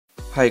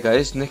Hi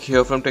guys, Nick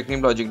here from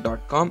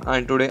Techniblogic.com,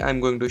 and today I'm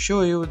going to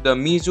show you the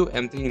Meizu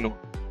M3 Note.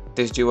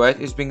 This device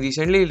is being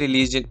recently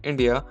released in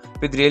India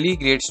with really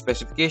great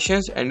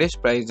specifications and its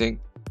pricing.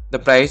 The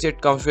price it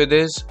comes with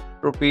is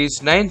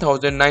Rs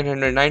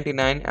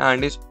 9,999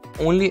 and is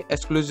only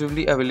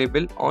exclusively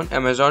available on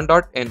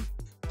Amazon.in.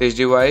 This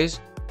device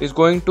is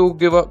going to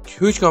give a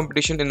huge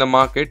competition in the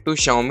market to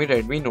Xiaomi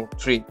Redmi Note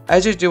 3.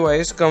 As this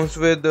device comes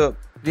with a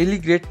really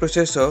great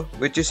processor,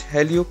 which is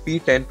Helio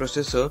P10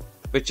 processor,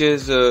 which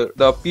is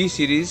the P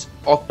series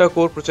Octa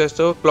Core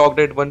processor clocked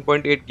at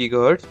 1.8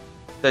 GHz.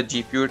 The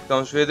GPU it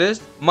comes with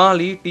is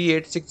Mali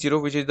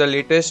T860, which is the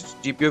latest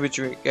GPU which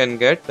you can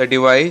get. The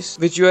device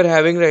which you are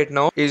having right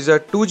now is a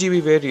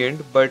 2GB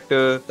variant, but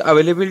the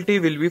availability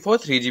will be for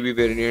 3GB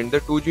variant. The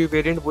 2GB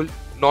variant will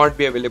not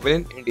be available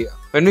in India.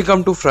 When we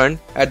come to front,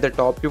 at the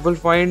top you will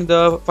find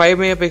the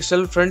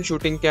 5MP front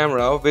shooting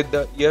camera with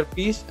the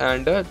earpiece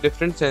and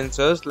different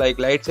sensors like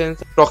light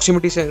sensor,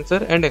 proximity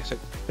sensor and etc.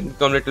 When you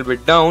come a little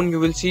bit down, you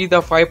will see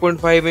the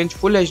 5.5-inch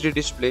Full HD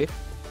display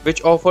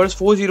which offers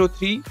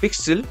 403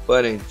 pixel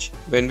per inch.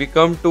 When we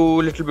come to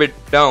little bit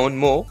down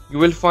more, you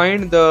will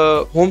find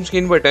the home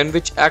screen button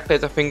which acts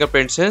as a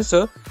fingerprint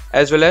sensor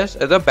as well as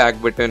a back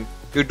button.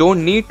 You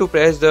don't need to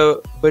press the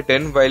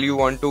button while you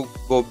want to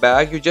go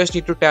back. You just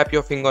need to tap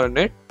your finger on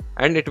it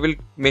and it will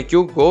make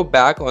you go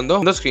back on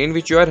the screen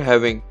which you are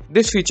having.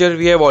 This feature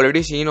we have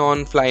already seen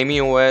on Flyme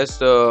OS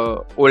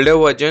older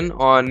version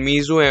on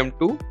Meizu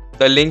M2.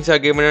 The links are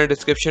given in the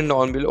description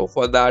down below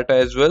for that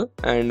as well.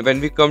 And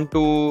when we come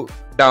to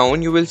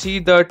down, you will see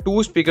the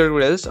two speaker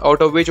grills,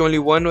 out of which only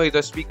one is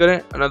a speaker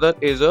and another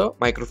is a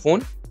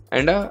microphone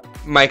and a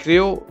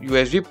micro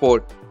USB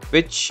port,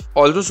 which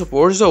also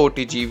supports the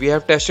OTG. We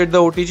have tested the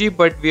OTG,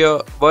 but we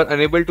were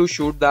unable to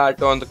shoot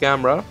that on the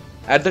camera.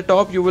 At the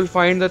top you will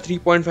find the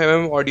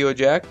 3.5mm audio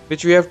jack,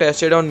 which we have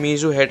tested on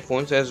Meizu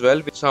headphones as well,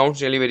 which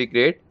sounds really very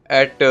great.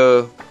 At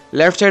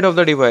left side of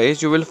the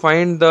device you will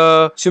find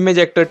the SIM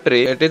ejector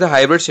tray. It is a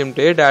hybrid SIM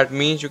tray. That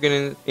means you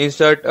can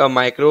insert a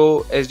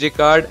micro SD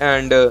card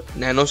and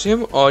nano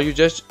SIM, or you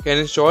just can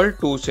install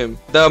two SIM.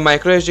 The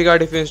micro SD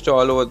card, if you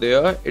install over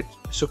there, it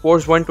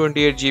supports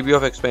 128GB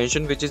of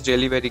expansion, which is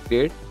really very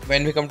great.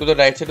 When we come to the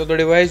right side of the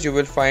device, you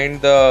will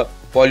find the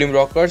volume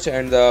rockers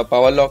and the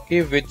power lock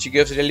key, which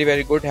gives really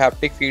very good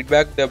haptic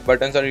feedback. The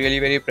buttons are really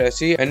very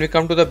pressy. When we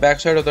come to the back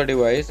side of the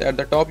device, at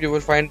the top you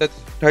will find the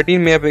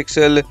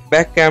 13MP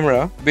back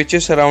camera, which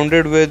is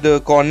surrounded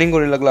with Corning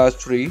Gorilla Glass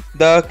 3.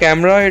 The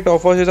camera it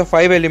offers is a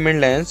 5-element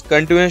lens,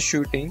 continuous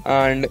shooting,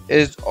 and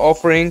is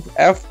offering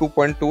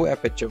f2.2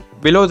 aperture.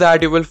 Below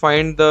that you will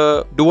find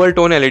the dual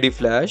tone LED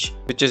flash,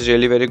 which is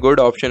really very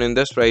good option in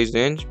this price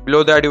range.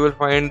 Below that you will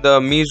find the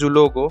Meizu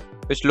logo,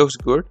 which looks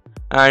good,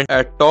 and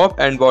at top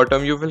and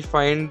bottom you will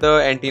find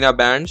the antenna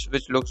bands,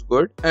 which looks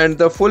good. And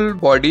the full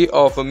body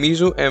of a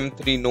Meizu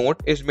M3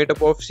 Note is made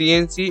up of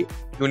CNC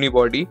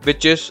unibody,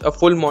 which is a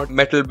full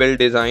metal build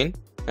design,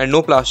 and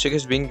no plastic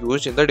is being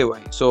used in the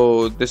device.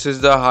 So this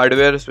is the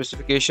hardware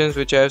specifications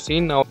which I have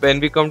seen. Now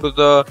when we come to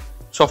the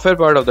software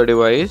part of the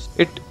device,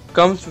 it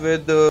comes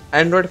with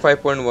Android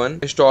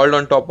 5.1 installed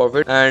on top of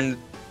it, and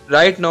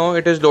right now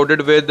it is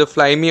loaded with the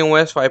Flyme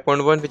OS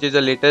 5.1, which is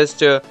the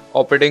latest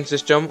operating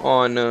system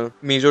on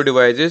Meizu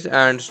devices,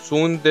 and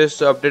soon this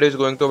update is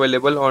going to be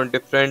available on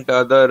different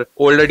other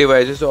older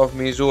devices of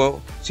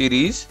Meizu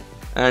series.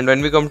 And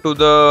when we come to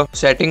the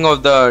setting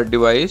of the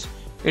device,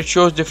 it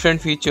shows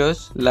different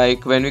features,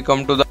 like when we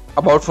come to the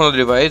about phone of the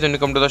device, when we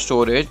come to the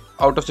storage,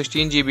 out of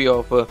 16GB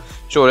of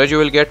storage you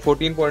will get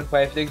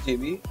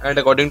 14.56GB, and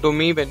according to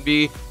me, when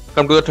we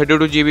come to the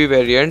 32GB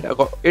variant,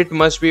 it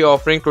must be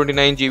offering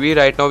 29GB.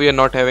 Right now we are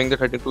not having the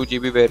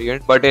 32GB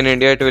variant, but in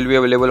India it will be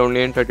available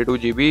only in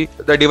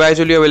 32GB. The device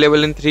will be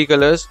available in 3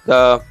 colors: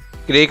 the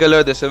grey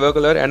color, the silver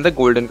color and the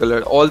golden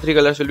color. All 3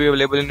 colors will be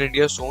available in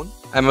India soon,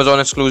 Amazon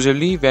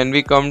exclusively. When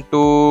we come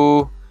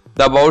to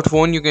the about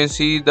phone, you can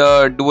see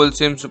the dual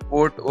SIM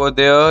support over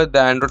there, the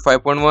Android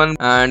 5.1,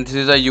 and this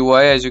is a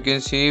UI as you can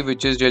see,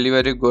 which is really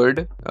very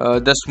good.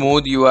 The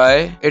smooth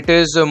UI, it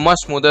is much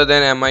smoother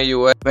than MI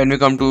UI. When we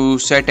come to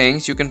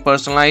settings, you can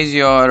personalize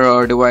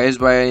your device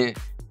by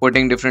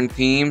putting different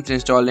themes,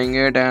 installing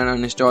it and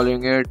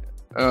uninstalling it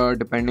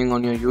depending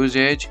on your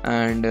usage.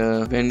 And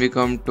when we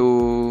come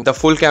to the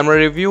full camera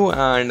review,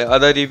 and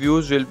other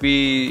reviews will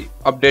be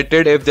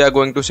updated if they are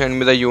going to send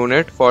me the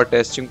unit for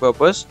testing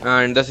purpose,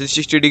 and the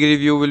 360-degree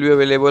view will be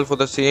available for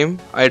the same.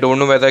 I don't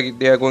know whether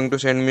they are going to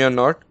send me or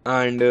not.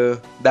 And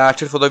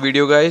that's it for the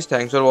video guys.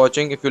 Thanks for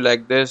watching. If you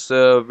like this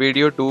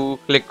video, do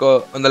click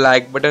on the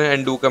like button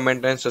and do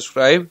comment and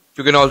subscribe.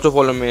 You can also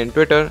follow me on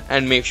Twitter,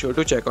 and make sure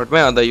to check out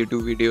my other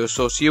YouTube videos.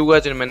 So see you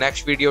guys in my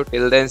next video.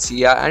 Till then, see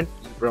ya and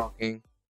keep rocking.